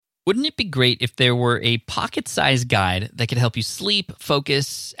Wouldn't it be great if there were a pocket-sized guide that could help you sleep,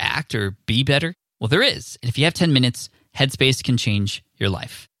 focus, act, or be better? Well, there is. And if you have 10 minutes, Headspace can change your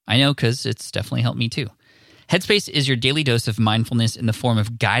life. I know, because it's definitely helped me too. Headspace is your daily dose of mindfulness in the form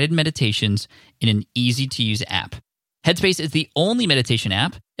of guided meditations in an easy-to-use app. Headspace is the only meditation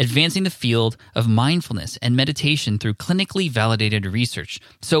app advancing the field of mindfulness and meditation through clinically validated research.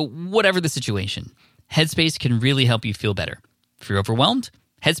 So whatever the situation, Headspace can really help you feel better. If you're overwhelmed,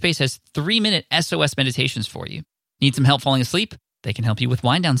 Headspace has 3-minute SOS meditations for you. Need some help falling asleep? They can help you with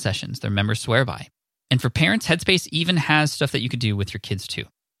wind-down sessions their members swear by. And for parents, Headspace even has stuff that you could do with your kids too.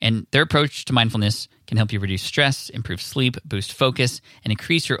 And their approach to mindfulness can help you reduce stress, improve sleep, boost focus, and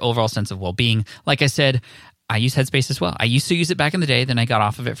increase your overall sense of well-being. Like I said, I use Headspace as well. I used to use it back in the day, then I got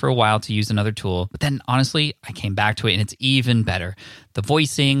off of it for a while to use another tool. But then honestly, I came back to it and it's even better. The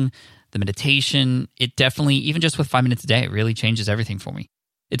voicing, the meditation, it definitely, even just with 5 minutes a day, it really changes everything for me.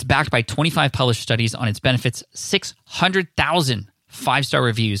 It's backed by 25 published studies on its benefits, 600,000 5-star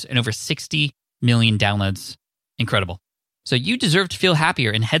reviews, and over 60 million downloads. Incredible. So you deserve to feel happier,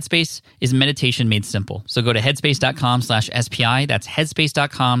 and Headspace is meditation made simple. So go to headspace.com/SPI. That's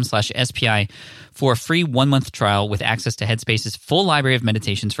headspace.com/SPI for a free 1-month trial with access to Headspace's full library of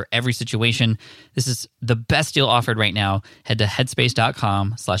meditations for every situation. This is the best deal offered right now. Head to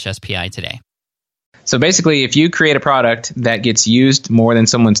headspace.com/SPI today. So basically, if you create a product that gets used more than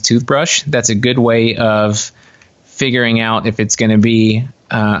someone's toothbrush, that's a good way of figuring out if it's going to be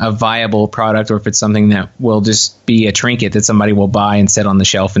a viable product or if it's something that will just be a trinket that somebody will buy and set on the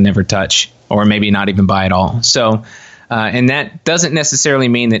shelf and never touch, or maybe not even buy at all. So, and that doesn't necessarily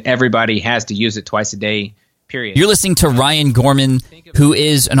mean that everybody has to use it twice a day, period. You're listening to Ryan Gorman, who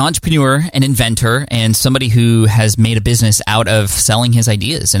is an entrepreneur, an inventor, and somebody who has made a business out of selling his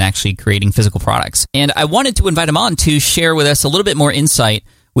ideas and actually creating physical products. And I wanted to invite him on to share with us a little bit more insight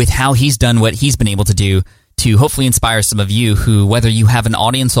with how he's done what he's been able to do to hopefully inspire some of you who, whether you have an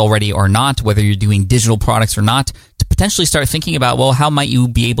audience already or not, whether you're doing digital products or not, to potentially start thinking about, well, how might you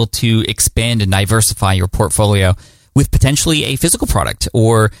be able to expand and diversify your portfolio with potentially a physical product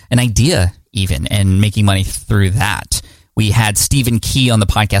or an idea even, and making money through that. We had Stephen Key on the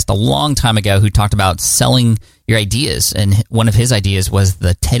podcast a long time ago who talked about selling your ideas, and one of his ideas was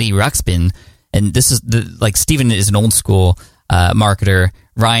the Teddy Ruxpin. And this is like Stephen is an old school marketer.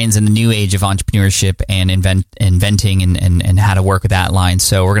 Ryan's in the new age of entrepreneurship and inventing and how to work with that line.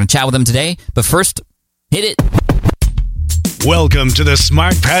 So we're going to chat with him today. But first, hit it. Welcome to the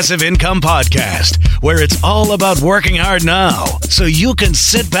Smart Passive Income Podcast, where it's all about working hard now so you can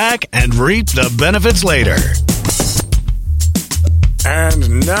sit back and reap the benefits later.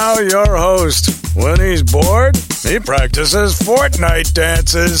 And now your host. When he's bored, he practices Fortnite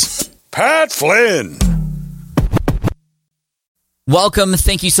dances. Pat Flynn. Welcome.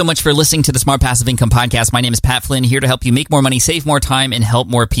 Thank you so much for listening to the Smart Passive Income Podcast. My name is Pat Flynn, here to help you make more money, save more time, and help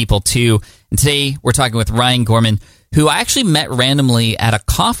more people too. And today we're talking with Ryan Gorman, who I actually met randomly at a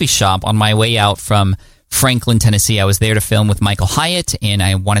coffee shop on my way out from Franklin, Tennessee. I was there to film with Michael Hyatt, and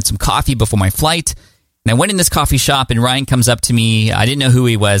I wanted some coffee before my flight. And I went in this coffee shop, and Ryan comes up to me. I didn't know who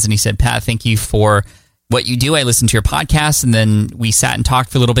he was, and he said, "Pat, thank you for what you do. I listened to your podcast." And then we sat and talked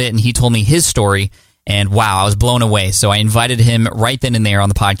for a little bit, and he told me his story. And wow, I was blown away. So I invited him right then and there on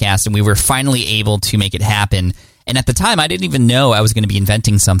the podcast, and we were finally able to make it happen. And at the time, I didn't even know I was going to be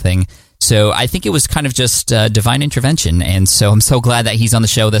inventing something. So I think it was kind of just divine intervention. And so I'm so glad that he's on the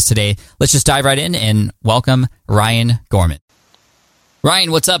show with us today. Let's just dive right in and welcome Ryan Gorman.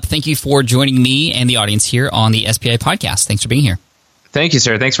 Ryan, what's up? Thank you for joining me and the audience here on the SPI podcast. Thanks for being here. Thank you,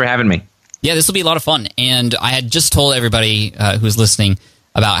 sir. Thanks for having me. Yeah, this will be a lot of fun. And I had just told everybody who's listening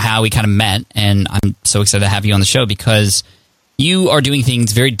about how we kind of met, and I'm so excited to have you on the show because you are doing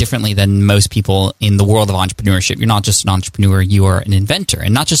things very differently than most people in the world of entrepreneurship. You're not just an entrepreneur, you are an inventor,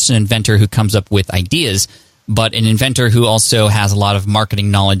 and not just an inventor who comes up with ideas, but an inventor who also has a lot of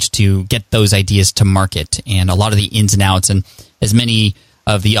marketing knowledge to get those ideas to market and a lot of the ins and outs. And as many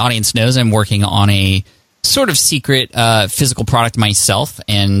of the audience knows, I'm working on a sort of secret physical product myself,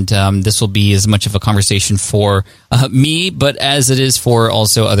 and this will be as much of a conversation for me, but as it is for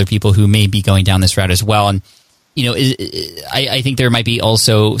also other people who may be going down this route as well. And you know, I think there might be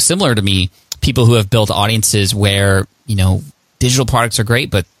also, similar to me, people who have built audiences where, you know, digital products are great,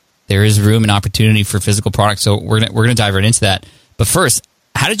 but there is room and opportunity for physical products. So we're gonna dive right into that. But first,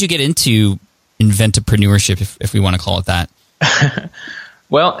 how did you get into inventopreneurship, if we want to call it that?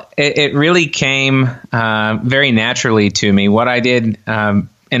 Well, it really came very naturally to me. What I did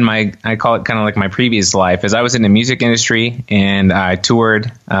I call it kind of like my previous life, is I was in the music industry, and I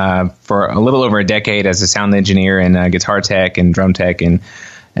toured for a little over a decade as a sound engineer and guitar tech and drum tech, and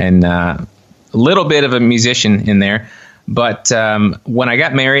and a little bit of a musician in there. But when I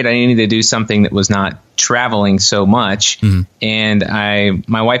got married, I needed to do something that was not traveling so much. And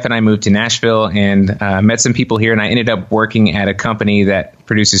my wife and I moved to Nashville and met some people here. And I ended up working at a company that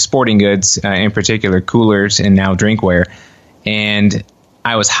produces sporting goods, in particular coolers and now drinkware. And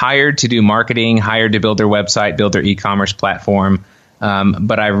I was hired to do marketing, hired to build their website, build their e-commerce platform.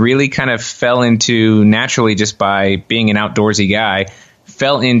 But I really kind of fell into, naturally, just by being an outdoorsy guy,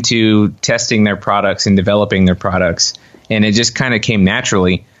 fell into testing their products and developing their products. And it just kind of came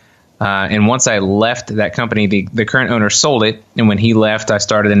naturally. And once I left that company, the current owner sold it. And when he left, I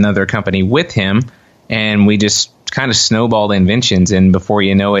started another company with him. And we just kind of snowballed Inventions. And before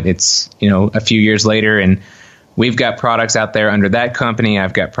you know it, it's, a few years later. And we've got products out there under that company.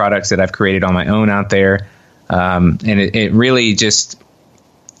 I've got products that I've created on my own out there. And it really just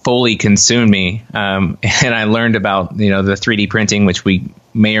fully consumed me. And I learned about, the 3D printing, which we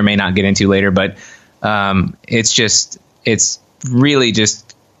may or may not get into later. But it's really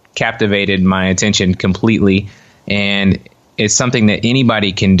just captivated my attention completely. And it's something that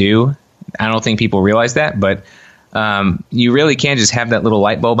anybody can do. I don't think people realize that, but you really can just have that little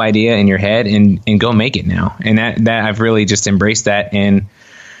light bulb idea in your head and go make it now. And that I've really just embraced that and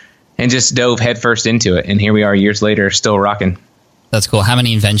just dove headfirst into it. And here we are years later, still rocking. That's cool. How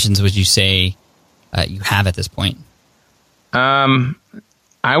many inventions would you say you have at this point?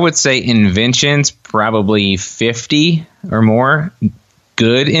 I would say inventions, probably 50 or more.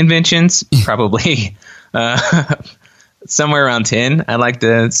 Good inventions, probably somewhere around 10, I'd like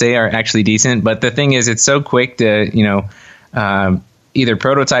to say, are actually decent. But the thing is, it's so quick to, either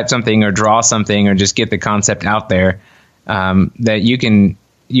prototype something or draw something or just get the concept out there that you can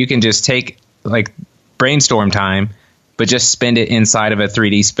just take like brainstorm time, but just spend it inside of a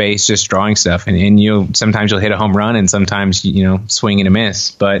 3D space, just drawing stuff. And sometimes you'll hit a home run and sometimes, swing and a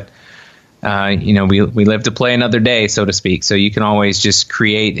miss. But, we live to play another day, so to speak. So you can always just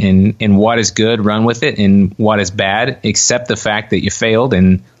create and what is good, run with it, and what is bad, accept the fact that you failed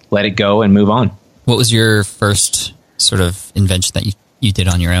and let it go and move on. What was your first sort of invention that you did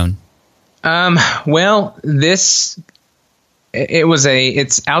on your own? Well, it's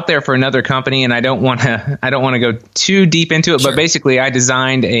out there for another company, and I don't want to go too deep into it. Sure. But basically, I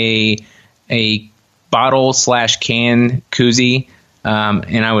designed a bottle/can koozie,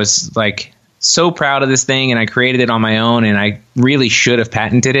 and I was like so proud of this thing, and I created it on my own, and I really should have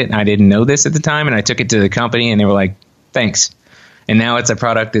patented it. I didn't know this at the time, and I took it to the company, and they were like, "Thanks." And now it's a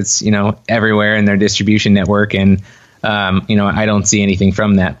product that's everywhere in their distribution network, and I don't see anything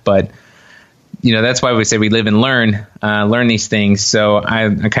from that, but. That's why we say we live and learn these things. So I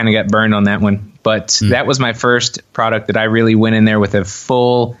kind of got burned on that one. But that was my first product that I really went in there with a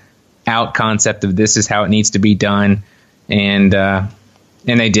full out concept of this is how it needs to be done. And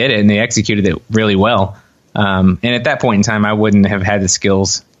they did it, and they executed it really well. And at that point in time, I wouldn't have had the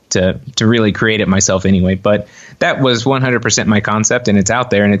skills to really create it myself anyway. But that was 100% my concept, and it's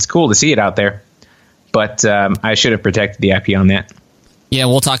out there, and it's cool to see it out there. But I should have protected the IP on that. Yeah,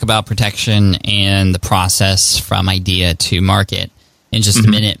 we'll talk about protection and the process from idea to market in just a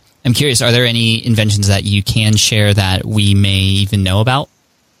minute. I'm curious, are there any inventions that you can share that we may even know about?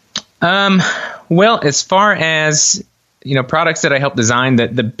 Well, as far as products that I helped design,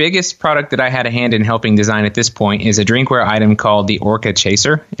 the biggest product that I had a hand in helping design at this point is a drinkware item called the Orca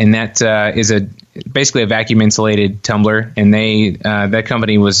Chaser, and that is basically a vacuum insulated tumbler. And that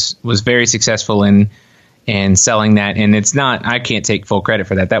company was very successful in selling that. And I can't take full credit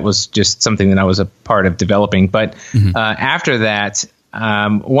for that. That was just something that I was a part of developing. But after that,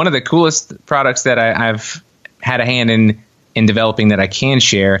 one of the coolest products that I've had a hand in developing that I can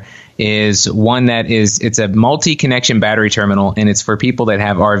share is one it's a multi-connection battery terminal, and it's for people that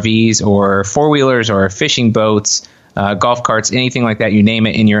have RVs or four-wheelers or fishing boats, golf carts, anything like that, you name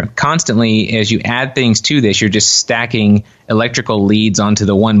it. And you're constantly, as you add things to this, you're just stacking electrical leads onto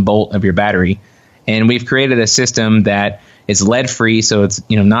the one bolt of your battery. And we've created a system that is lead-free, so it's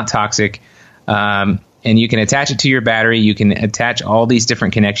not toxic. And you can attach it to your battery. You can attach all these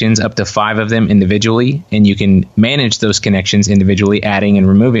different connections, up to 5 of them individually, and you can manage those connections individually, adding and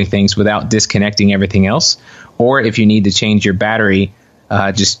removing things without disconnecting everything else. Or if you need to change your battery,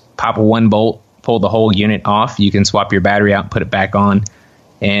 just pop one bolt, pull the whole unit off. You can swap your battery out, put it back on,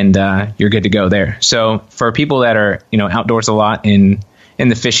 and you're good to go there. So for people that are outdoors a lot in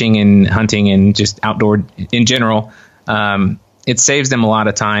the fishing and hunting and just outdoor in general, it saves them a lot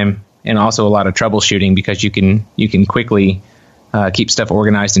of time and also a lot of troubleshooting, because you can quickly keep stuff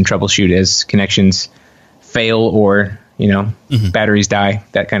organized and troubleshoot as connections fail or batteries die,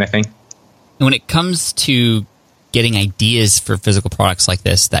 that kind of thing. And when it comes to getting ideas for physical products like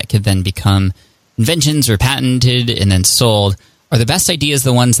this that could then become inventions or patented and then sold, are the best ideas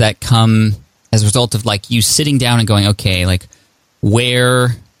the ones that come as a result of like you sitting down and going, okay, like where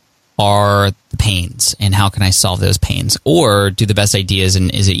are the pains and how can I solve those pains? Or do the best ideas,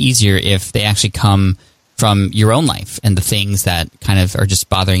 and is it easier if they actually come from your own life and the things that kind of are just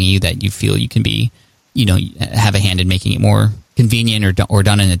bothering you that you feel you can be, have a hand in making it more convenient or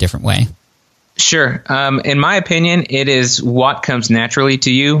done in a different way? Sure. In my opinion, it is what comes naturally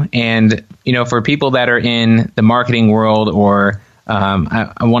to you. And, for people that are in the marketing world or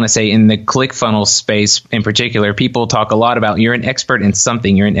I want to say in the ClickFunnels space in particular, people talk a lot about you're an expert in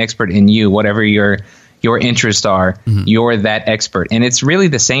something. You're an expert in you, whatever your interests are. Mm-hmm. You're that expert. And it's really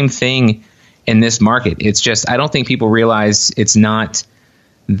the same thing in this market. It's just I don't think people realize it's not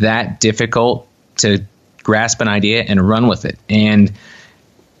that difficult to grasp an idea and run with it. And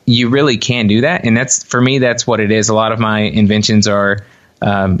you really can do that. And for me, that's what it is. A lot of my inventions are,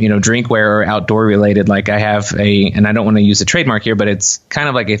 drinkware or outdoor related. Like I have and I don't want to use a trademark here, but it's kind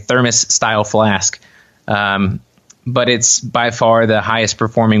of like a thermos style flask. But it's by far the highest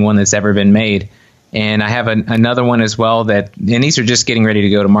performing one that's ever been made. And I have another one as well and these are just getting ready to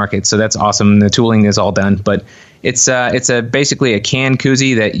go to market. So that's awesome. The tooling is all done, but it's basically a can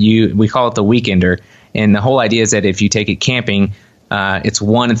koozie that we call it the Weekender. And the whole idea is that if you take it camping, it's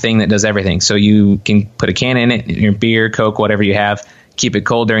one thing that does everything. So you can put a can in it, your beer, Coke, whatever you have, keep it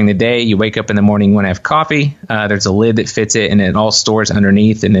cold during the day. You wake up in the morning, you want to have coffee. There's a lid that fits it and it all stores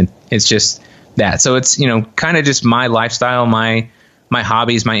underneath. And it's just that. So it's, kind of just my lifestyle, my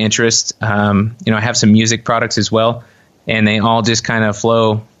hobbies, my interests. I have some music products as well, and they all just kind of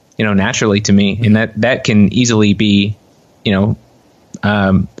flow, naturally to me. And that can easily be,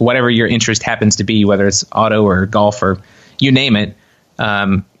 whatever your interest happens to be, whether it's auto or golf or you name it,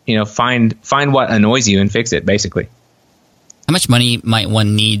 find what annoys you and fix it, basically. How much money might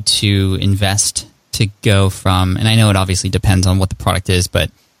one need to invest to go from, and I know it obviously depends on what the product is,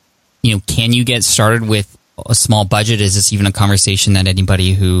 but, can you get started with a small budget? Is this even a conversation that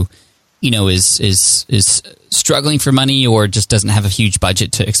anybody who, is struggling for money or just doesn't have a huge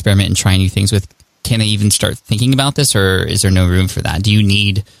budget to experiment and try new things with, can they even start thinking about this, or is there no room for that? Do you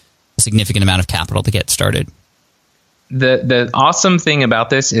need a significant amount of capital to get started? The awesome thing about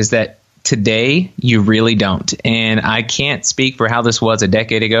this is that today you really don't. And I can't speak for how this was a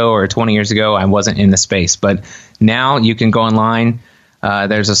decade ago or 20 years ago. I wasn't in the space. But now you can go online.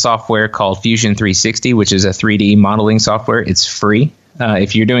 There's a software called Fusion 360, which is a 3D modeling software. It's free.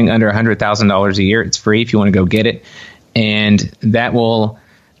 If you're doing under $100,000 a year, it's free if you want to go get it. And that will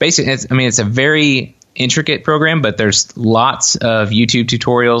basically, it's a very intricate program, but there's lots of YouTube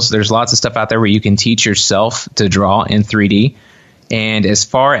tutorials. There's lots of stuff out there where you can teach yourself to draw in 3D. And as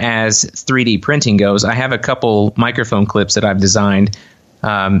far as 3D printing goes, I have a couple microphone clips that I've designed.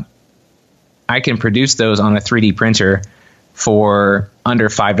 I can produce those on a 3D printer for under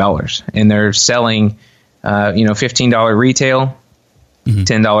 $5, and they're selling, $15 retail,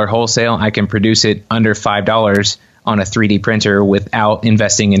 $10 wholesale. I can produce it under $5 on a 3D printer without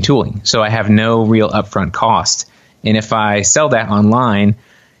investing in tooling. So I have no real upfront cost. And if I sell that online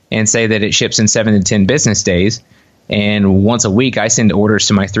and say that it ships in 7 to 10 business days, and once a week I send orders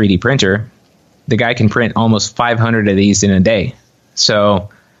to my 3D printer, the guy can print almost 500 of these in a day. So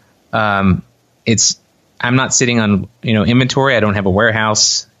I'm not sitting on inventory. I don't have a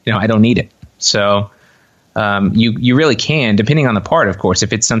warehouse. I don't need it. So you really can, depending on the part, of course.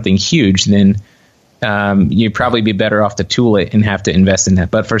 If it's something huge, then you'd probably be better off to tool it and have to invest in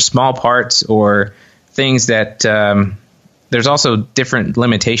that. But for small parts or things that there's also different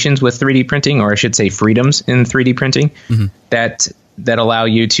limitations with 3D printing, or I should say freedoms in 3D printing, that allow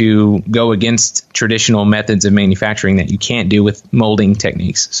you to go against traditional methods of manufacturing that you can't do with molding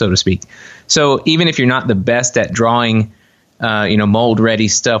techniques, so to speak. So even if you're not the best at drawing, mold ready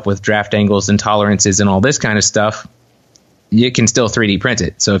stuff with draft angles and tolerances and all this kind of stuff, you can still 3D print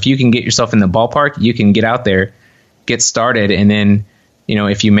it. So if you can get yourself in the ballpark, you can get out there, get started, and then,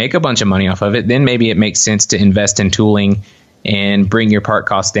 if you make a bunch of money off of it, then maybe it makes sense to invest in tooling and bring your part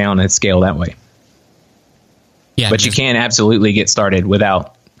costs down and scale that way. Yeah, but you can absolutely get started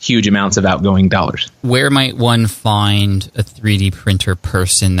without huge amounts of outgoing dollars. Where might one find a 3D printer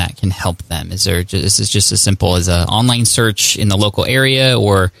person that can help them? Is this just as simple as an online search in the local area,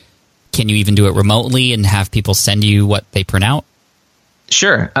 or can you even do it remotely and have people send you what they print out?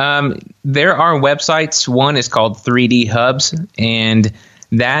 Sure. There are websites. One is called 3D Hubs, and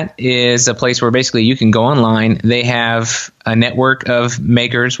that is a place where basically you can go online. They have a network of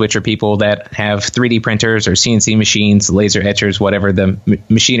makers, which are people that have 3D printers or CNC machines, laser etchers, whatever the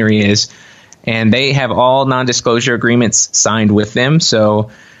machinery is. and they have all non-disclosure agreements signed with them.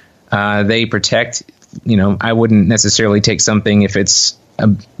 So they protect, I wouldn't necessarily take something if it's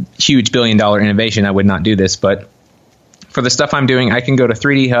a huge $1 billion innovation. I would not do this, but for the stuff I'm doing, I can go to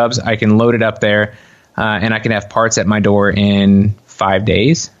 3D Hubs, I can load it up there, and I can have parts at my door in 5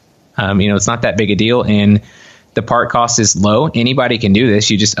 days. It's not that big a deal, and the part cost is low. Anybody can do this.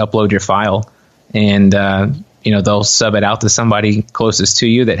 You just upload your file, and they'll sub it out to somebody closest to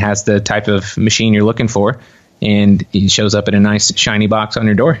you that has the type of machine you're looking for, and it shows up in a nice shiny box on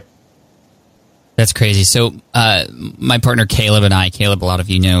your door. That's crazy. So my partner Caleb, a lot of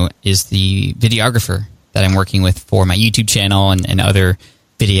you know, is the videographer that I'm working with for my YouTube channel and other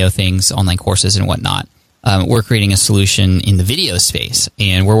video things, online courses and whatnot. We're creating a solution in the video space,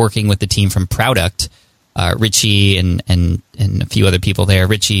 and we're working with the team from Product, Richie and a few other people there.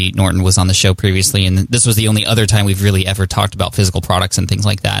 Richie Norton was on the show previously, and this was the only other time we've really ever talked about physical products and things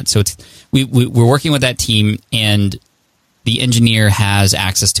like that. So we're working with that team, and the engineer has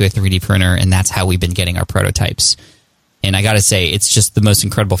access to a 3D printer, and that's how we've been getting our prototypes. And I got to say, it's just the most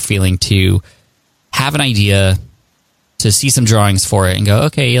incredible feeling to have an idea, to see some drawings for it, and go,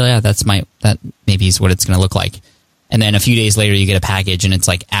 okay, yeah, that maybe is what it's going to look like. And then a few days later, you get a package, and it's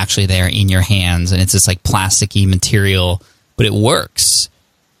like actually there in your hands, and it's this like plasticky material, but it works.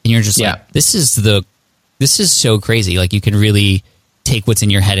 And you're just like, this is so crazy. Like, you can really take what's in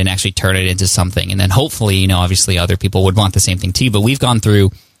your head and actually turn it into something. And then hopefully, obviously other people would want the same thing too. But we've gone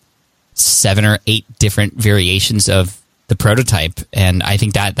through 7 or 8 different variations of the prototype, and I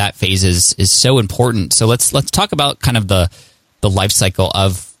think that phase is so important. So let's talk about kind of the life cycle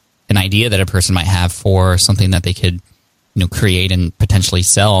of an idea that a person might have for something that they could create and potentially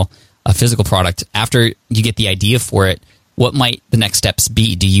sell, a physical product. After you get the idea for it, what might the next steps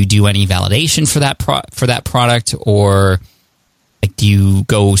be? Do you do any validation for that product, or like, do you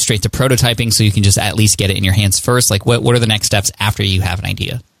go straight to prototyping so you can just at least get it in your hands first? Like, what are the next steps after you have an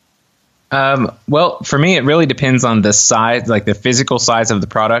idea? Well, for me, it really depends on the size, like the physical size of the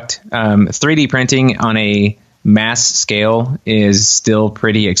product. 3D printing on a mass scale is still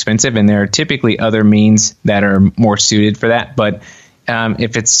pretty expensive, and there are typically other means that are more suited for that. But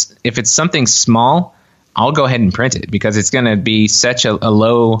if it's something small, I'll go ahead and print it, because it's going to be such a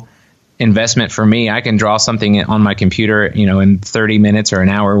low investment for me. I can draw something on my computer, in 30 minutes or an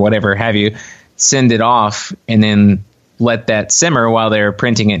hour, whatever have you, send it off, and then let that simmer while they're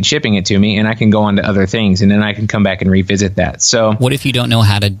printing it and shipping it to me, and I can go on to other things, and then I can come back and revisit that. So, what if you don't know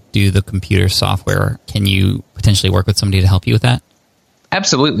how to do the computer software? Can you potentially work with somebody to help you with that?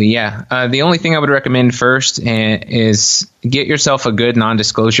 Absolutely, yeah. The only thing I would recommend first is get yourself a good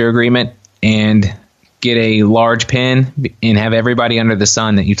non-disclosure agreement, and get a large pen, and have everybody under the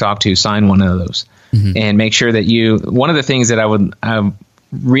sun that you talk to sign one of those. Mm-hmm. And make sure that one of the things that I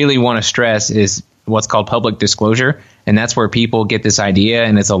really want to stress is what's called public disclosure. And that's where people get this idea,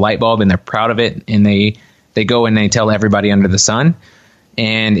 and it's a light bulb, and they're proud of it, and they go and they tell everybody under the sun.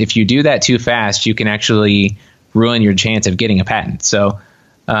 And if you do that too fast, you can actually ruin your chance of getting a patent. So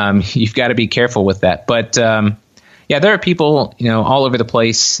you've got to be careful with that. But there are people all over the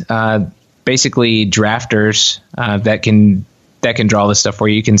place, basically drafters that can draw this stuff for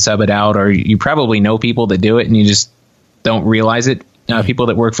you. You can sub it out, or you probably know people that do it and you just don't realize it. People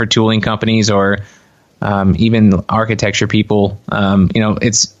that work for tooling companies, or even architecture people.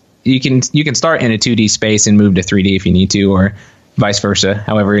 It's you can start in a 2D space and move to 3D if you need to, or vice versa.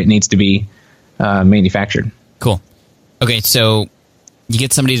 However, it needs to be manufactured. Cool. Okay, so you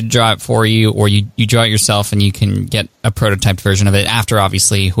get somebody to draw it for you, or you draw it yourself, and you can get a prototyped version of it. After,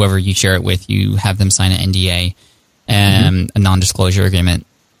 obviously, whoever you share it with, you have them sign an NDA and a non-disclosure agreement.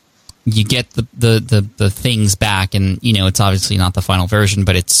 You get the things back, and it's obviously not the final version,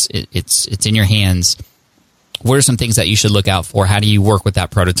 but it's in your hands. What are some things that you should look out for? How do you work with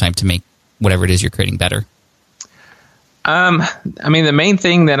that prototype to make whatever it is you're creating better? The main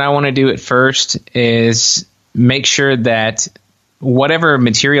thing that I want to do at first is make sure that whatever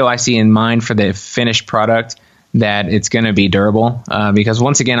material I see in mind for the finished product, that it's going to be durable. Because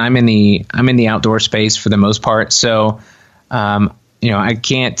once again, I'm in the outdoor space for the most part, so I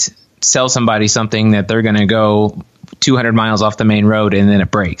can't sell somebody something that they're going to go 200 miles off the main road and then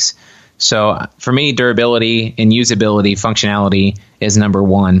it breaks. So for me, durability and usability, functionality is number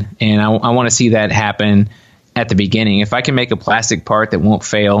one. And I want to see that happen at the beginning. If I can make a plastic part that won't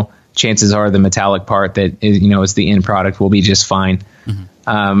fail, chances are the metallic part that is the end product will be just fine.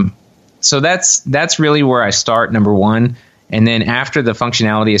 Mm-hmm. So that's really where I start, number one. And then after the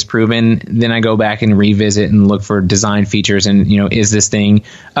functionality is proven, then I go back and revisit and look for design features. And, is this thing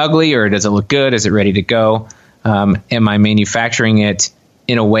ugly, or does it look good? Is it ready to go? Am I manufacturing it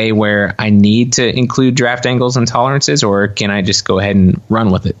in a way where I need to include draft angles and tolerances, or can I just go ahead and run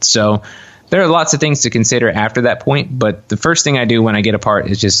with it? So there are lots of things to consider after that point. But the first thing I do when I get a part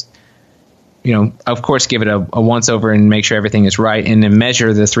is just, of course, give it a once over and make sure everything is right, and then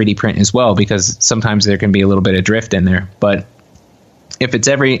measure the 3D print as well, because sometimes there can be a little bit of drift in there. But if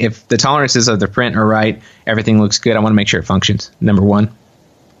the tolerances of the print are right, everything looks good, I want to make sure it functions. Number one.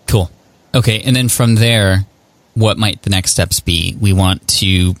 Cool. Okay, and then from there, what might the next steps be? We want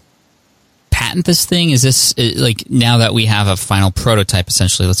to patent this thing. Is this like, now that we have a final prototype,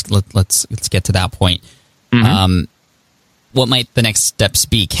 essentially? Let's get to that point. Mm-hmm. What might the next steps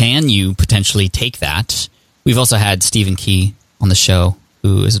be? Can you potentially take that? We've also had Stephen Key on the show,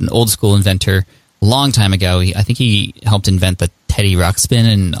 who is an old school inventor. A long time ago, I think he helped invent the Teddy Ruxpin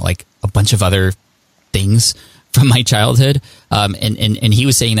and like a bunch of other things from my childhood. And he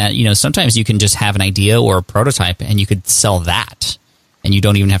was saying that, sometimes you can just have an idea or a prototype and you could sell that, and you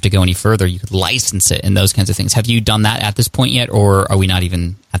don't even have to go any further. You could license it and those kinds of things. Have you done that at this point yet, or are we not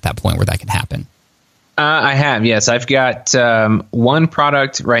even at that point where that can happen? I have, yes. I've got one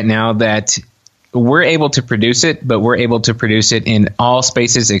product right now that we're able to produce it, but we're able to produce it in all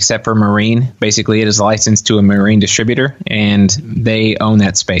spaces except for marine. Basically, it is licensed to a marine distributor, and they own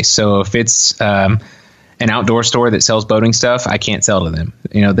that space. So if it's an outdoor store that sells boating stuff, I can't sell to them.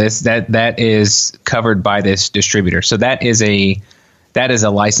 That is covered by this distributor. So that is a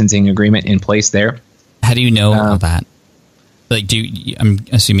licensing agreement in place there. How do you know all that? Like, I'm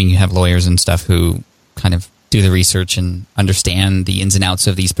assuming you have lawyers and stuff who kind of do the research and understand the ins and outs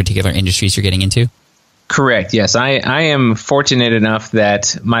of these particular industries you're getting into? Correct. Yes, I am fortunate enough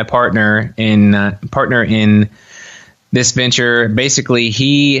that my partner in this venture, basically,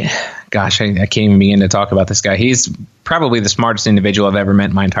 I can't even begin to talk about this guy. He's probably the smartest individual I've ever met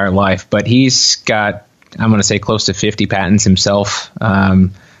in my entire life, but he's got, I'm going to say, close to 50 patents himself.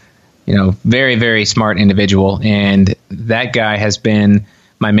 Very, very smart individual, and that guy has been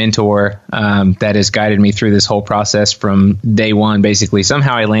my mentor, that has guided me through this whole process from day one. Basically,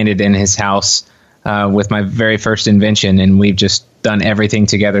 somehow I landed in his house with my very first invention, and we've just done everything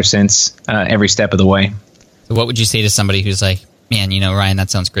together since, every step of the way. So what would you say to somebody who's like, man, Ryan, that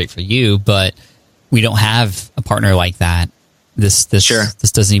sounds great for you, but we don't have a partner like that. This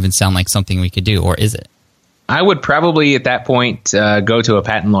doesn't even sound like something we could do, or is it? I would probably at that point go to a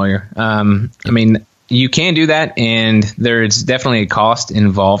patent lawyer. You can do that, and there's definitely a cost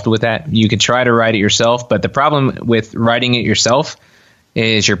involved with that. You could try to write it yourself, but the problem with writing it yourself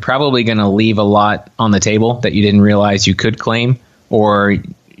is you're probably going to leave a lot on the table that you didn't realize you could claim, or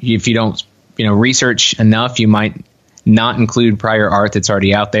if you don't research enough, you might not include prior art that's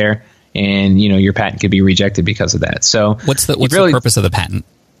already out there, and your patent could be rejected because of that. So what's the purpose of the patent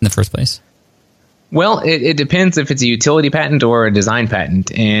in the first place? Well, it depends if it's a utility patent or a design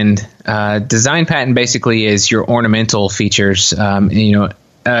patent. And design patent basically is your ornamental features.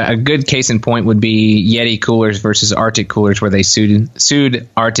 A good case in point would be Yeti coolers versus Arctic coolers, where they sued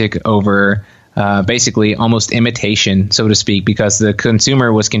Arctic over basically almost imitation, so to speak, because the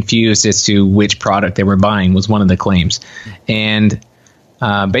consumer was confused as to which product they were buying was one of the claims. And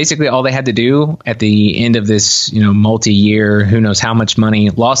basically all they had to do at the end of this, multi-year, who knows how much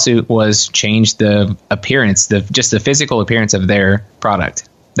money lawsuit was change the appearance, just the physical appearance of their product.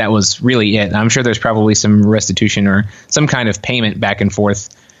 That was really it. I'm sure there's probably some restitution or some kind of payment back and forth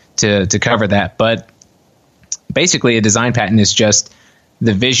to cover that. But basically a design patent is just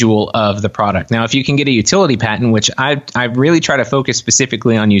the visual of the product. Now, if you can get a utility patent, which I really try to focus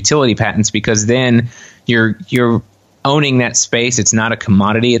specifically on utility patents, because then you're owning that space. It's not a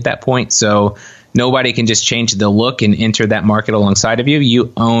commodity at that point. So nobody can just change the look and enter that market alongside of you.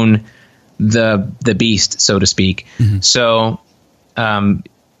 You own the beast, so to speak. Mm-hmm. So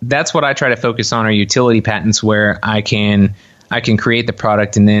that's what I try to focus on, are utility patents, where I can create the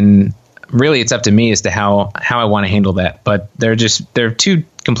product, and then really it's up to me as to how I want to handle that. But they're two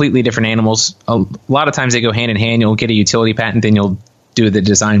completely different animals. A lot of times they go hand in hand. You'll get a utility patent, then you'll do the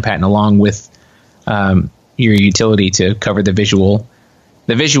design patent along with your utility to cover the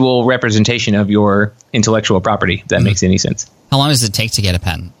visual representation of your intellectual property, if that makes any sense. How long does it take to get a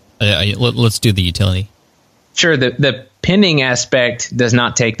patent? Let's do the utility. Sure. The pending aspect does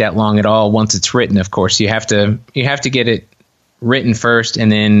not take that long at all. Once it's written, of course, you have to get it written first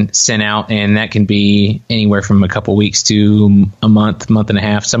and then sent out, and that can be anywhere from a couple weeks to a month and a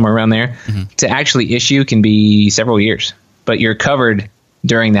half, somewhere around there. Mm-hmm. To actually issue can be several years, but you're covered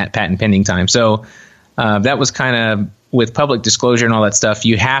during that patent pending time. So that was kind of, with public disclosure and all that stuff,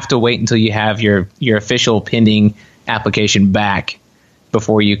 you have to wait until you have your official pending application back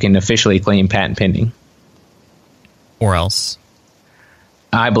before you can officially claim patent pending. Or else?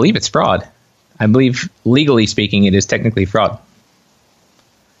 I believe it's fraud. I believe, legally speaking, it is technically fraud.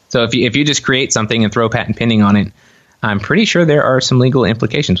 So if you just create something and throw patent pending on it, I'm pretty sure there are some legal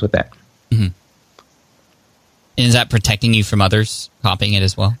implications with that. Mm-hmm. And is that protecting you from others copying it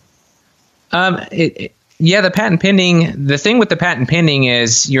as well? Yeah, the patent pending. The thing with the patent pending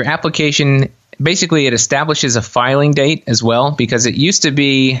is your application, basically it establishes a filing date as well, because it used to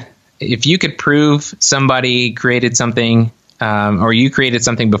be if you could prove somebody created something or you created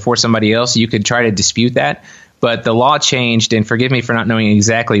something before somebody else, you could try to dispute that. But the law changed, and forgive me for not knowing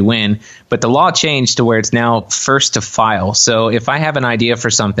exactly when, but the law changed to where it's now first to file. So if I have an idea for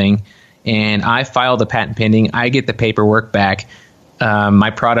something and I file the patent pending, I get the paperwork back.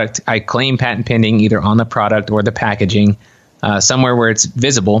 My product, I claim patent pending either on the product or the packaging, somewhere where it's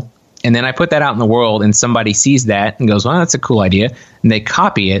visible. And then I put that out in the world and somebody sees that and goes, well, that's a cool idea. And they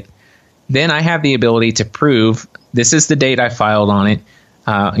copy it. Then I have the ability to prove this is the date I filed on it.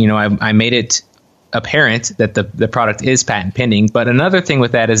 I made it apparent that the product is patent pending. But another thing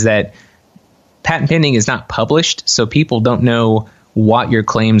with that is that patent pending is not published, so people don't know what your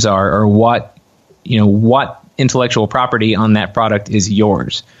claims are or what intellectual property on that product is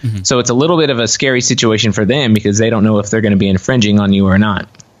yours. Mm-hmm. So it's a little bit of a scary situation for them because they don't know if they're going to be infringing on you or not.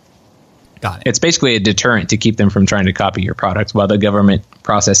 Got it. It's basically a deterrent to keep them from trying to copy your product while the government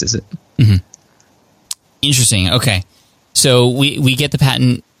processes it. Mm-hmm. Interesting. Okay. So we get the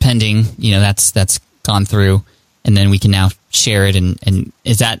patent pending, that's gone through, and then we can now share it. And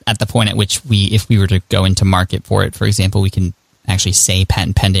is that at the point at which if we were to go into market for it, for example, we can actually say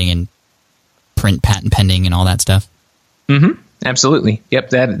patent pending and print patent pending and all that stuff? Mm-hmm. Absolutely. Yep.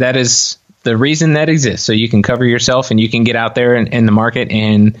 That is the reason that exists. So you can cover yourself and you can get out there in the market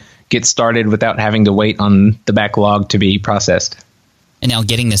and get started without having to wait on the backlog to be processed. And now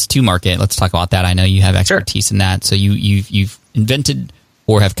getting this to market, let's talk about that. I know you have expertise in that. So you've invented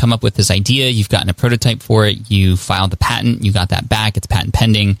or have come up with this idea. You've gotten a prototype for it. You filed the patent. You got that back. It's patent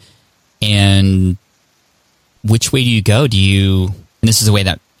pending. And which way do you go? And this is the way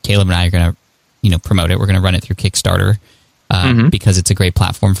that Caleb and I are going to promote it. We're going to run it through Kickstarter because it's a great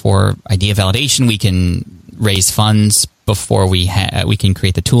platform for idea validation. We can raise funds before we can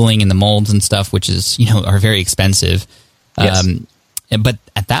create the tooling and the molds and stuff, which is are very expensive. Yes. But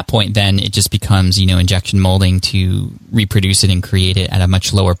at that point, then it just becomes, injection molding to reproduce it and create it at a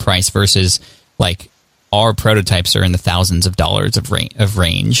much lower price versus like our prototypes are in the thousands of dollars of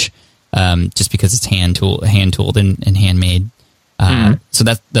range, just because it's hand tooled and handmade. So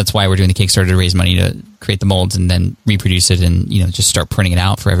that's why we're doing the Kickstarter to raise money to create the molds and then reproduce it and just start printing it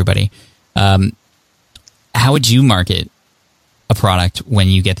out for everybody. How would you market a product when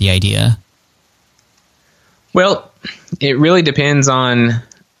you get the idea? Well, it really depends on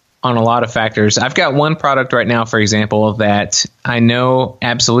a lot of factors. I've got one product right now, for example, that I know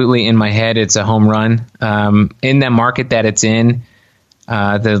absolutely in my head it's a home run. In the market that it's in,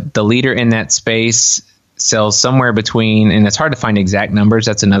 the leader in that space sells somewhere between, and it's hard to find exact numbers,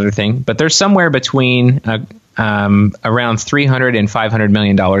 that's another thing, but there's somewhere between around $300 and $500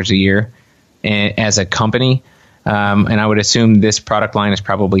 million a year as a company. And I would assume this product line is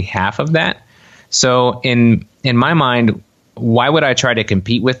probably half of that. So in my mind, why would I try to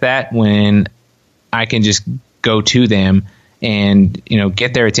compete with that when I can just go to them and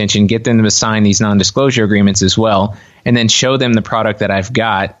get their attention, get them to sign these non-disclosure agreements as well, and then show them the product that I've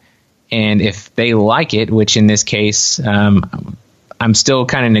got. And if they like it, which in this case, I'm still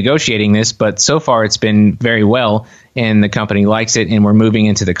kind of negotiating this, but so far it's been very well, and the company likes it, and we're moving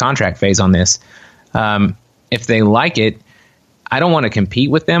into the contract phase on this. If they like it, I don't want to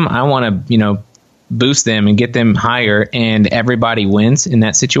compete with them. I want to, boost them and get them higher, and everybody wins in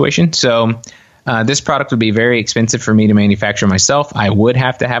that situation. So this product would be very expensive for me to manufacture myself. I would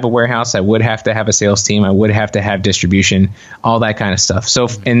have to have a warehouse. I would have to have a sales team. I would have to have distribution, all that kind of stuff. So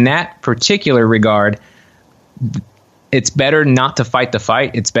in that particular regard, it's better not to fight the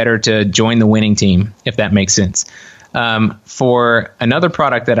fight. It's better to join the winning team, if that makes sense. For another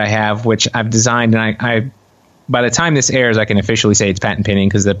product that I have, which I've designed, and I by the time this airs, I can officially say it's patent pending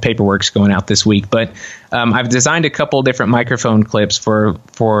because the paperwork's going out this week. But I've designed a couple different microphone clips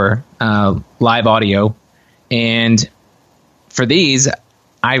for live audio. And for these,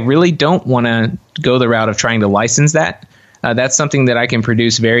 I really don't want to go the route of trying to license that. That's something that I can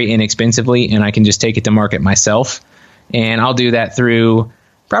produce very inexpensively, and I can just take it to market myself. And I'll do that through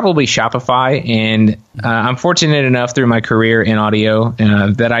probably Shopify. And I'm fortunate enough through my career in audio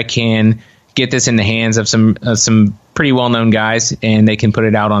that I can get this in the hands of some pretty well-known guys, and they can put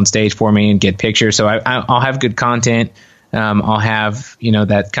it out on stage for me and get pictures. So I'll have good content. I'll have,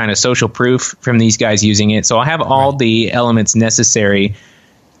 that kind of social proof from these guys using it. So I'll have all the elements necessary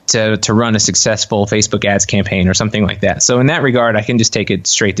to run a successful Facebook ads campaign or something like that. So in that regard, I can just take it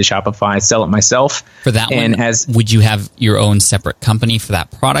straight to Shopify, sell it myself. For that and one, would you have your own separate company for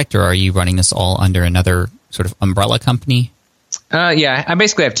that product, or are you running this all under another sort of umbrella company? Yeah, I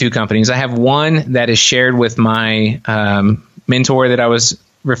basically have two companies. I have one that is shared with my mentor that I was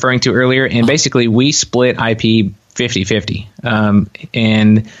referring to earlier, and basically we split IP 50-50.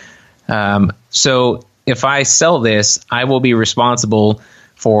 So if I sell this, I will be responsible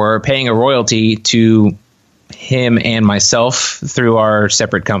for paying a royalty to him and myself through our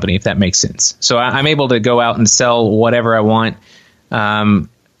separate company, if that makes sense. So I'm able to go out and sell whatever I want,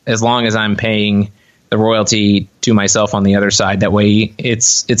 as long as I'm paying the royalty to myself on the other side. That way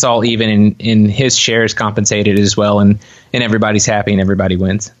it's all even, in his shares compensated as well, and everybody's happy and everybody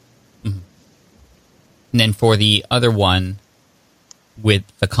wins. Mm-hmm. And then for the other one, with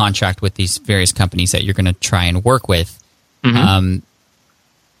the contract with these various companies that you're going to try and work with,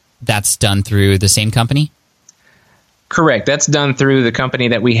 that's done through the same company? Correct. That's done through the company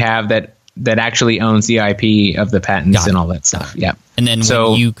that we have that actually owns the IP of the patents and all that stuff. Yeah. And then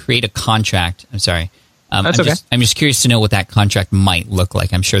when you create a contract, I'm sorry. That's okay. I'm just curious to know what that contract might look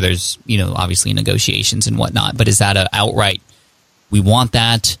like. I'm sure there's, obviously negotiations and whatnot, but is that a outright, we want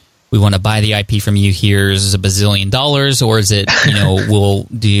that, we want to buy the IP from you, here's $1 bazillion, or is it, we'll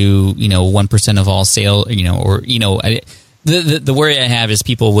do, 1% of all sale, the worry I have is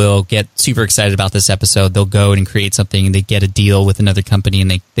people will get super excited about this episode. They'll go and create something, and they get a deal with another company,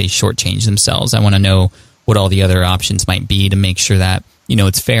 and they shortchange themselves. I want to know what all the other options might be to make sure that,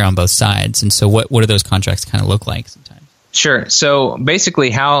 it's fair on both sides. And so what do those contracts kind of look like sometimes? Sure. So basically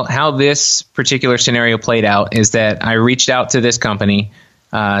how this particular scenario played out is that I reached out to this company,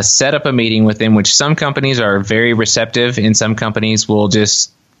 set up a meeting with them, which some companies are very receptive, and some companies will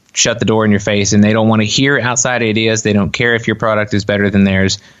just shut the door in your face, and they don't want to hear outside ideas. They don't care if your product is better than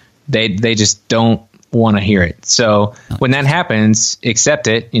theirs. They just don't want to hear it. So when that happens, accept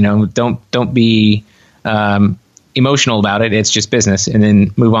it. Don't be emotional about it. It's just business, and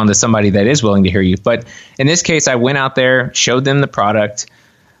then move on to somebody that is willing to hear you. But in this case, I went out there, showed them the product.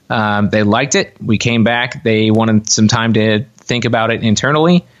 They liked it. We came back. They wanted some time to think about it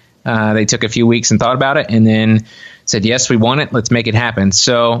internally. They took a few weeks and thought about it, and then said, yes, we want it. Let's make it happen.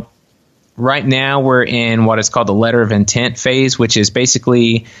 So right now we're in what is called the letter of intent phase, which is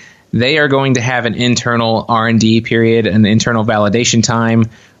basically they are going to have an internal R&D period, an internal validation time,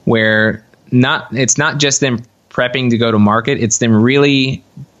 where it's not just them prepping to go to market. It's them really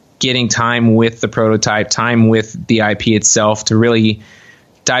getting time with the prototype, time with the IP itself, to really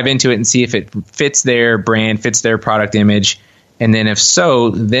dive into it and see if it fits their brand, fits their product image. And then if so,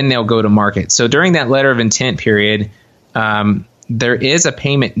 then they'll go to market. So during that letter of intent period, there is a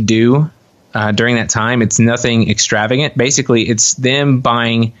payment due during that time. It's nothing extravagant. Basically, it's them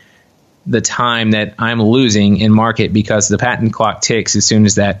buying the time that I'm losing in market, because the patent clock ticks as soon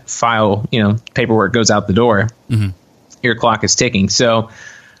as that file, paperwork goes out the door. Mm-hmm. Your clock is ticking. So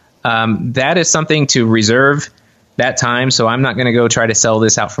that is something to reserve that time. So I'm not going to go try to sell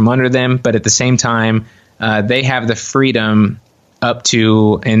this out from under them. But at the same time, they have the freedom up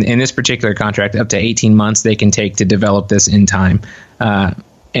to, in this particular contract, up to 18 months they can take to develop this in time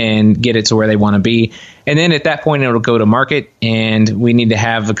and get it to where they want to be. And then at that point, it'll go to market, and we need to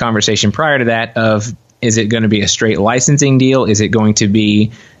have a conversation prior to that of, is it going to be a straight licensing deal? Is it going to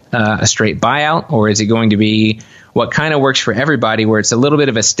be a straight buyout? Or is it going to be what kind of works for everybody, where it's a little bit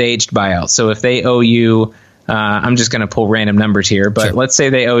of a staged buyout? So if they owe you, I'm just going to pull random numbers here, but sure, let's say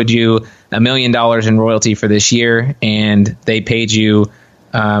they owed you $1 million in royalty for this year, and they paid you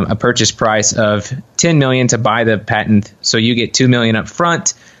a purchase price of $10 million to buy the patent. So you get $2 million up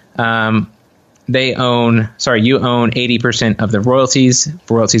front. You own 80% of the royalties.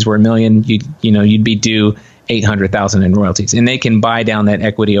 If royalties were $1 million, you'd be due $800,000 in royalties, and they can buy down that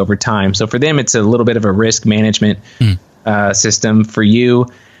equity over time. So for them, it's a little bit of a risk management system. For you,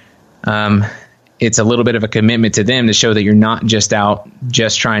 it's a little bit of a commitment to them to show that you're not just out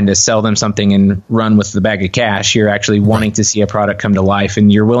just trying to sell them something and run with the bag of cash. You're actually wanting to see a product come to life,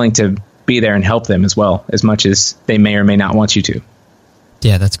 and you're willing to be there and help them as well, as much as they may or may not want you to.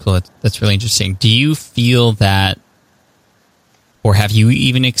 Yeah, that's cool. That's really interesting. Do you feel that, or have you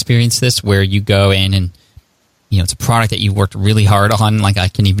even experienced this, where you go in and, it's a product that you worked really hard on? Like, I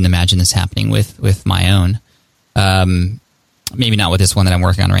can even imagine this happening with my own. Maybe not with this one that I'm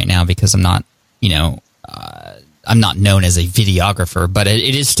working on right now, because I'm not, I'm not known as a videographer, but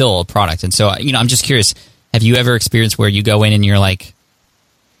it is still a product. And so, I'm just curious, have you ever experienced where you go in and you're like,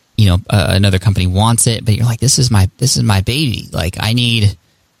 another company wants it, but you're like, this is my baby. Like, I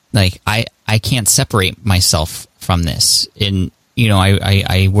can't separate myself from this. And,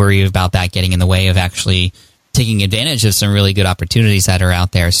 I worry about that getting in the way of actually taking advantage of some really good opportunities that are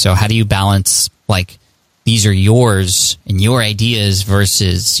out there. So how do you balance, like, these are yours and your ideas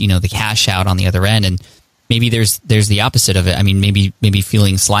versus, the cash out on the other end? And maybe there's the opposite of it. I mean, maybe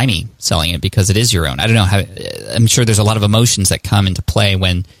feeling slimy selling it because it is your own. I don't know. I'm sure there's a lot of emotions that come into play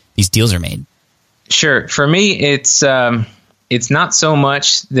when these deals are made. Sure. For me, it's not so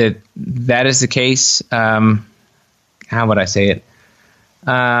much that is the case. How would I say it?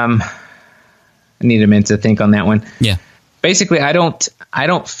 I need a minute to think on that one. Yeah. Basically, I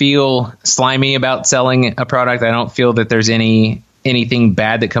don't feel slimy about selling a product. I don't feel that there's anything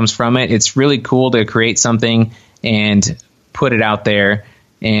bad that comes from it. It's really cool to create something and put it out there,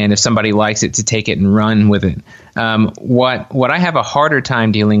 and if somebody likes it, to take it and run with it. What I have a harder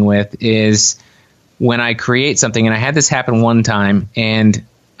time dealing with is when I create something, and I had this happen one time, and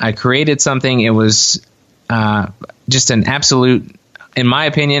I created something. It was just an absolute, in my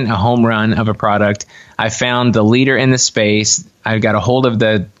opinion, a home run of a product. I found the leader in the space. I got a hold of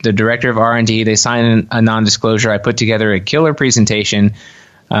the director of R&D. They signed a non-disclosure. I put together a killer presentation,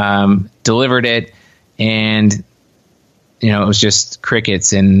 delivered it, and it was just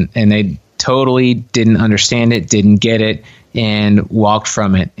crickets. And they totally didn't understand it, didn't get it, and walked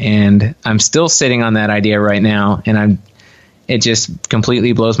from it. And I'm still sitting on that idea right now, and it just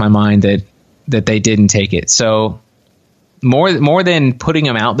completely blows my mind that they didn't take it. So more than putting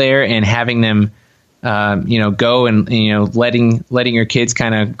them out there and having them, go and, letting your kids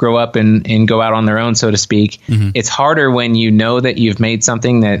kind of grow up and go out on their own, so to speak. Mm-hmm. It's harder when you know that you've made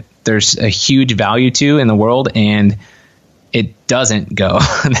something that there's a huge value to in the world and it doesn't go.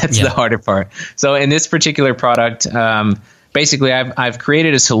 That's the harder part. So in this particular product, basically I've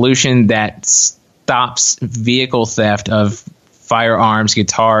created a solution that stops vehicle theft of firearms,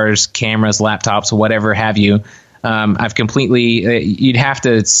 guitars, cameras, laptops, whatever have you. I've completely, you'd have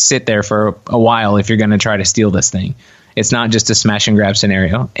to sit there for a while if you're going to try to steal this thing. It's not just a smash and grab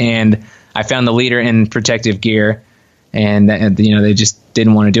scenario. And I found the leader in protective gear, and they just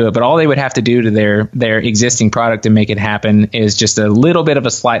didn't want to do it. But all they would have to do to their existing product to make it happen is just a little bit of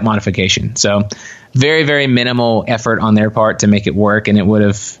a slight modification. So very, very minimal effort on their part to make it work. And it would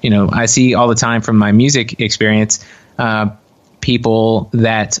have, I see all the time from my music experience, people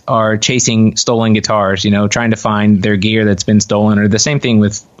that are chasing stolen guitars, trying to find their gear that's been stolen, or the same thing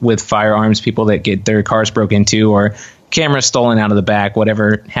with firearms, people that get their cars broke into or cameras stolen out of the back,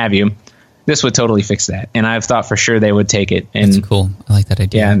 whatever have you. This would totally fix that. And I've thought for sure they would take it. And that's cool. I like that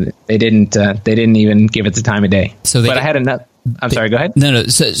idea. Yeah, they didn't even give it the time of day. But I had another, sorry, go ahead. No.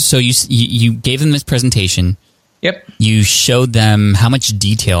 So you gave them this presentation. Yep. You showed them how much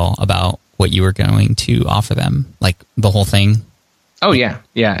detail about what you were going to offer them, like the whole thing. Oh, yeah.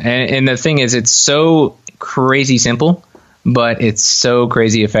 Yeah. And the thing is, it's so crazy simple, but it's so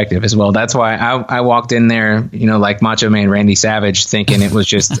crazy effective as well. That's why I walked in there, like Macho Man Randy Savage, thinking it was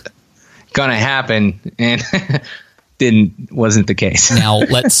just going to happen, and wasn't the case. Now,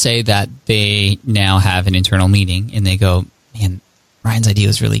 let's say that they now have an internal meeting and they go, man, Ryan's idea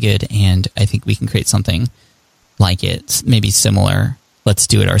is really good, and I think we can create something like it, maybe similar. Let's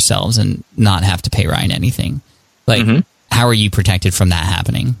do it ourselves and not have to pay Ryan anything. Like, how are you protected from that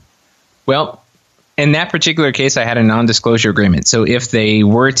happening? Well, in that particular case, I had a non-disclosure agreement. So if they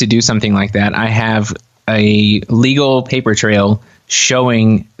were to do something like that, I have a legal paper trail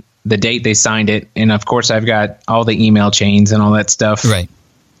showing the date they signed it. And of course, I've got all the email chains and all that stuff, right,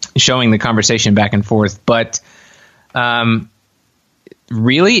 showing the conversation back and forth. But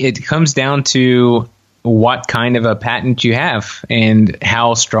really, it comes down to what kind of a patent you have and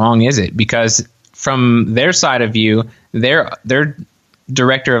how strong is it? Because from their side of view, their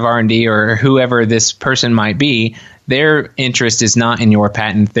director of R&D or whoever this person might be, their interest is not in your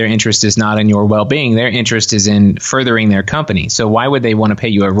patent. Their interest is not in your well-being. Their interest is in furthering their company. So why would they want to pay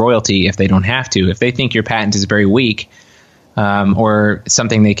you a royalty if they don't have to? If they think your patent is very weak or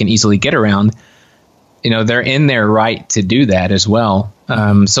something they can easily get around, they're in their right to do that as well,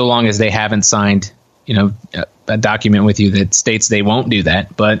 so long as they haven't signed a document with you that states they won't do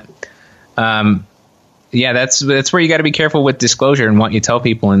that. But that's where you got to be careful with disclosure and what you tell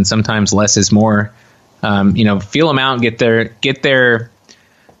people. And sometimes less is more. Feel them out, get their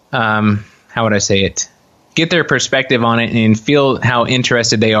how would I say it? Get their perspective on it and feel how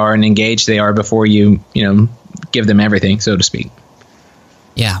interested they are and engaged they are before you give them everything, so to speak.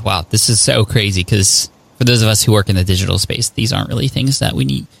 Yeah, wow, this is so crazy because for those of us who work in the digital space, these aren't really things that we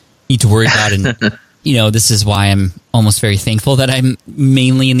need to worry about. And this is why I'm almost very thankful that I'm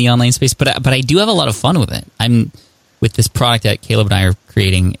mainly in the online space, but I do have a lot of fun with it. I'm with this product that Caleb and I are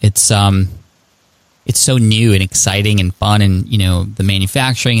creating. It's it's so new and exciting and fun, and the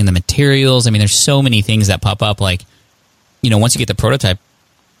manufacturing and the materials. I mean, there's so many things that pop up. Like, once you get the prototype,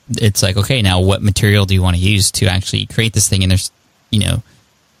 it's like, okay, now what material do you want to use to actually create this thing? And there's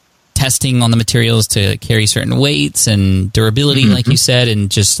testing on the materials to carry certain weights and durability, like you said,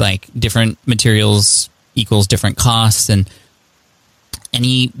 and just like different materials equals different costs. And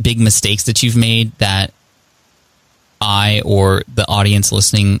any big mistakes that you've made that I or the audience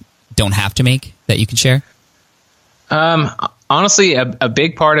listening don't have to make that you can share? Honestly, a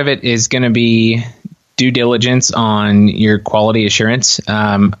big part of it is going to be due diligence on your quality assurance.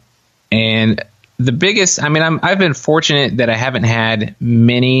 And the biggest, I've been fortunate that I haven't had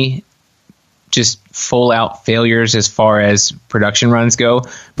many just full out failures as far as production runs go.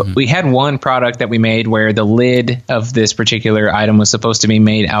 But we had one product that we made where the lid of this particular item was supposed to be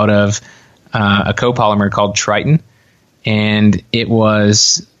made out of a copolymer called Triton. And it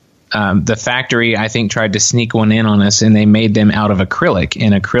was the factory, I think, tried to sneak one in on us, and they made them out of acrylic.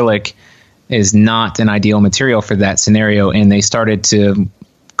 And acrylic is not an ideal material for that scenario. And they started to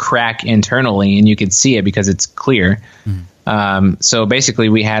crack internally, and you could see it because it's clear. So basically,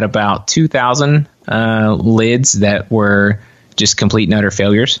 we had about 2,000 lids that were just complete and utter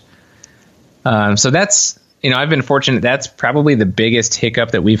failures. So that's, I've been fortunate. That's probably the biggest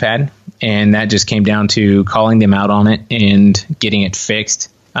hiccup that we've had. And that just came down to calling them out on it and getting it fixed.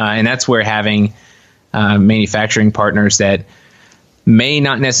 And that's where having manufacturing partners that may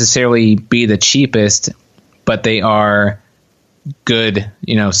not necessarily be the cheapest, but they are good,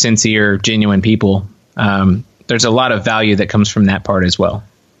 sincere, genuine people. There's a lot of value that comes from that part as well.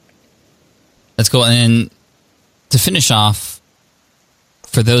 That's cool. And to finish off,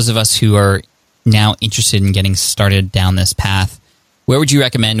 for those of us who are now interested in getting started down this path, where would you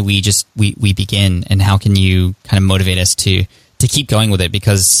recommend we begin, and how can you kind of motivate us to keep going with it?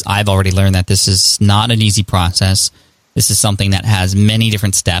 Because I've already learned that this is not an easy process. This is something that has many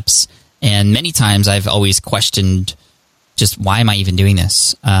different steps, and many times I've always questioned just, why am I even doing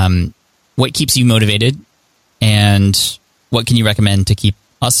this? What keeps you motivated, and what can you recommend to keep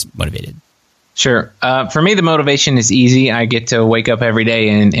us motivated? Sure. For me, the motivation is easy. I get to wake up every day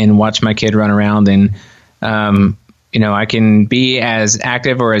and watch my kid run around, and I can be as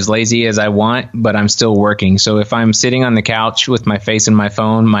active or as lazy as I want, but I'm still working. So if I'm sitting on the couch with my face in my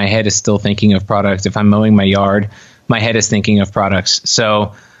phone, my head is still thinking of products. If I'm mowing my yard, my head is thinking of products.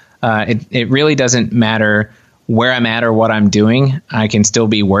 So it really doesn't matter where I'm at or what I'm doing. I can still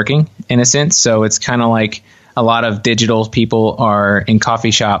be working in a sense. So it's kind of like a lot of digital people are in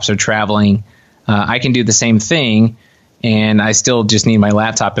coffee shops or traveling. I can do the same thing, and I still just need my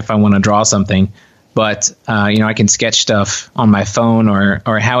laptop if I want to draw something. But I can sketch stuff on my phone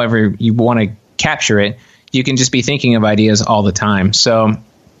or however you want to capture it. You can just be thinking of ideas all the time. So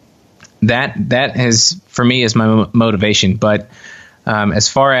that has, for me, is my motivation. But as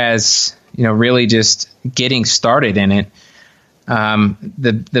far as really just getting started in it,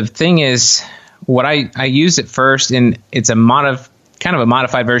 the thing is, what I use at first, and it's kind of a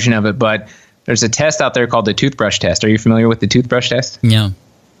modified version of it, but there's a test out there called the toothbrush test. Are you familiar with the toothbrush test? Yeah.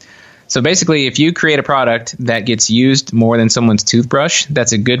 So basically, if you create a product that gets used more than someone's toothbrush,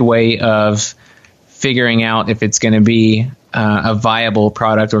 that's a good way of figuring out if it's going to be a viable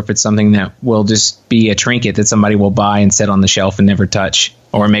product, or if it's something that will just be a trinket that somebody will buy and set on the shelf and never touch,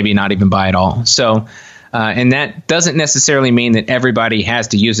 or maybe not even buy at all. So, and that doesn't necessarily mean that everybody has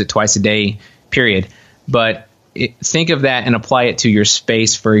to use it twice a day, period. But think of that and apply it to your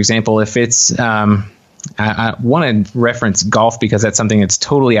space. For example, if it's I want to reference golf because that's something that's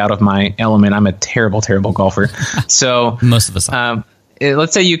totally out of my element. I'm a terrible, terrible golfer. So most of us are.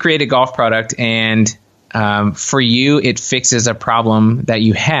 Let's say you create a golf product, and for you, it fixes a problem that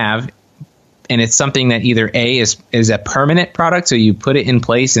you have. And it's something that either A, is a permanent product, so you put it in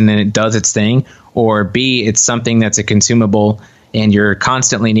place and then it does its thing, or B, it's something that's a consumable and you're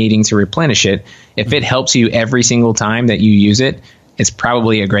constantly needing to replenish it. If it helps you every single time that you use it, it's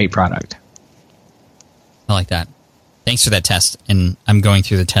probably a great product. I like that. Thanks for that test. And I'm going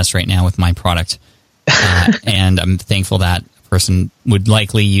through the test right now with my product. And I'm thankful that a person would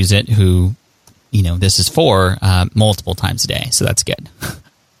likely use it who, this is for multiple times a day. So that's good.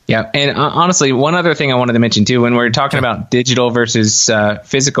 Yeah. And honestly, one other thing I wanted to mention too, when we're talking about digital versus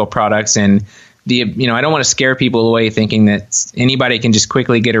physical products, and I don't want to scare people away thinking that anybody can just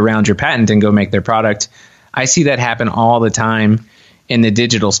quickly get around your patent and go make their product. I see that happen all the time in the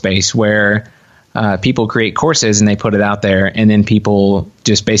digital space, where people create courses and they put it out there, and then people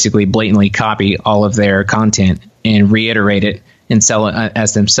just basically blatantly copy all of their content and reiterate it and sell it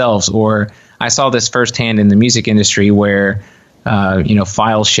as themselves. Or I saw this firsthand in the music industry, where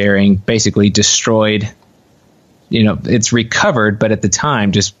file sharing basically destroyed. It's recovered, but at the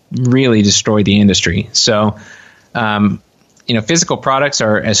time just really destroyed the industry. So, physical products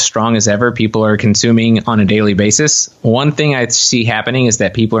are as strong as ever. People are consuming on a daily basis. One thing I see happening is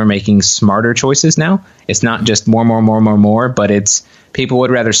that people are making smarter choices now. It's not just more, but it's people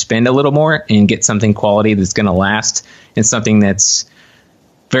would rather spend a little more and get something quality that's going to last and something that's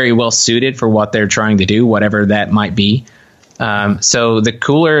very well suited for what they're trying to do, whatever that might be. So the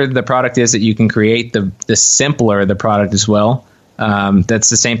cooler the product is that you can create, the simpler the product as well. That's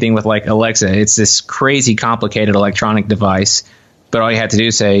the same thing with like Alexa. It's this crazy complicated electronic device, but all you have to do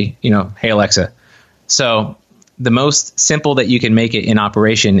is say, hey, Alexa. So the most simple that you can make it in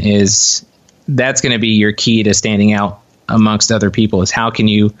operation that's going to be your key to standing out amongst other people is how can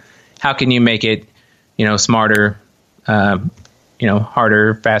you make it, smarter,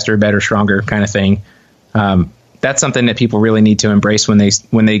 harder, faster, better, stronger kind of thing. That's something that people really need to embrace when they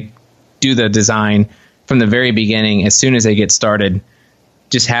do the design from the very beginning. As soon as they get started,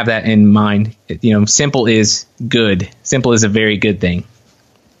 just have that in mind. Simple is good. Simple is a very good thing.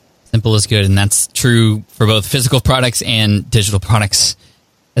 Simple is good, and that's true for both physical products and digital products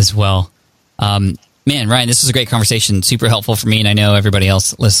as well. Man, Ryan, this was a great conversation. Super helpful for me, and I know everybody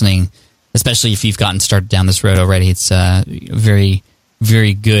else listening, especially if you've gotten started down this road already. It's very,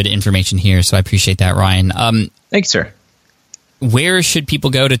 very good information here, so I appreciate that, Ryan. Thanks, sir. Where should people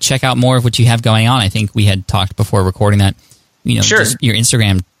go to check out more of what you have going on? I think we had talked before recording that. Sure. Just your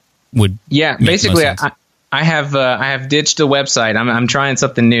Instagram would. Yeah, basically, I have ditched a website. I'm trying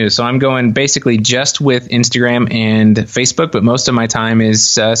something new, so I'm going basically just with Instagram and Facebook. But most of my time is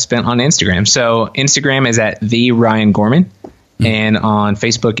spent on Instagram. So Instagram is at the Ryan Gorman, and on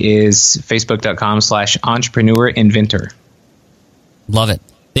Facebook is facebook.com/entrepreneur inventor. Love it.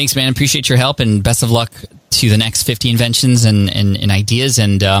 Thanks, man. Appreciate your help, and best of luck to the next 50 inventions and ideas.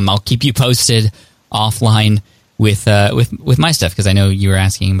 And I'll keep you posted offline with my stuff, because I know you were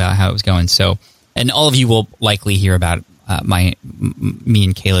asking about how it was going. So, and all of you will likely hear about me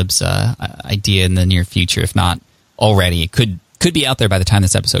and Caleb's idea in the near future, if not already. It could be out there by the time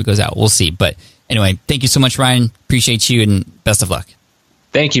this episode goes out. We'll see. But anyway, thank you so much, Ryan. Appreciate you, and best of luck.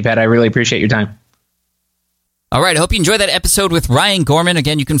 Thank you, Pat. I really appreciate your time. All right, I hope you enjoyed that episode with Ryan Gorman.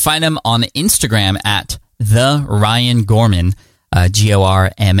 Again, you can find him on Instagram at the Ryan Gorman,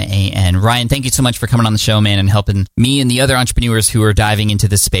 Gorman. Ryan, thank you so much for coming on the show, man, and helping me and the other entrepreneurs who are diving into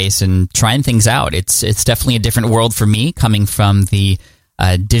this space and trying things out. It's definitely a different world for me coming from the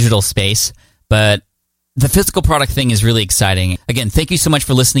digital space, but the physical product thing is really exciting. Again, thank you so much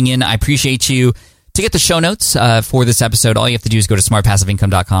for listening in. I appreciate you. To get the show notes for this episode, all you have to do is go to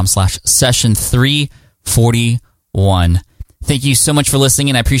smartpassiveincome.com/session 341. Thank you so much for listening,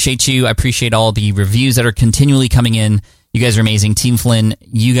 and I appreciate you. I appreciate all the reviews that are continually coming in. You guys are amazing. Team Flynn,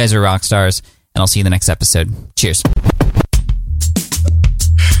 you guys are rock stars, and I'll see you in the next episode. Cheers.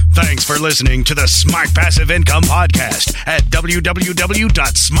 Thanks for listening to the Smart Passive Income Podcast at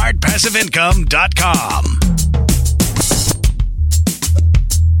www.smartpassiveincome.com.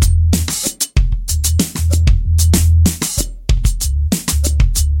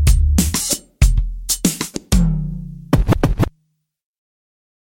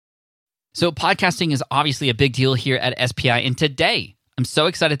 So podcasting is obviously a big deal here at SPI, and today I'm so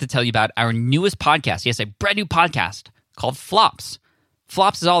excited to tell you about our newest podcast. Yes, a brand new podcast called Flops.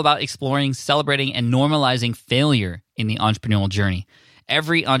 Flops is all about exploring, celebrating, and normalizing failure in the entrepreneurial journey.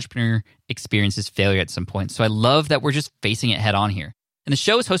 Every entrepreneur experiences failure at some point, so I love that we're just facing it head on here. And the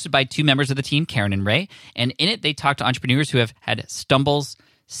show is hosted by two members of the team, Karen and Ray, and in it they talk to entrepreneurs who have had stumbles,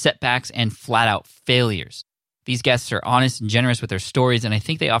 setbacks, and flat-out failures. These guests are honest and generous with their stories, and I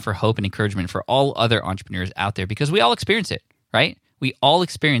think they offer hope and encouragement for all other entrepreneurs out there, because we all experience it, right? We all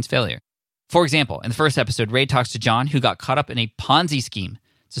experience failure. For example, in the first episode, Ray talks to John, who got caught up in a Ponzi scheme.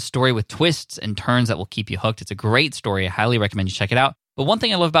 It's a story with twists and turns that will keep you hooked. It's a great story. I highly recommend you check it out. But one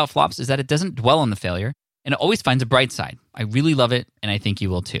thing I love about Flops is that it doesn't dwell on the failure, and it always finds a bright side. I really love it, and I think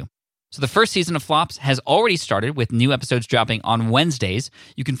you will too. So the first season of Flops has already started, with new episodes dropping on Wednesdays.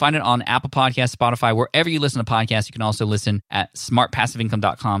 You can find it on Apple Podcasts, Spotify, wherever you listen to podcasts. You can also listen at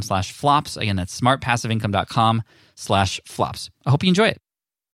smartpassiveincome.com/flops. Again, that's smartpassiveincome.com/flops. I hope you enjoy it.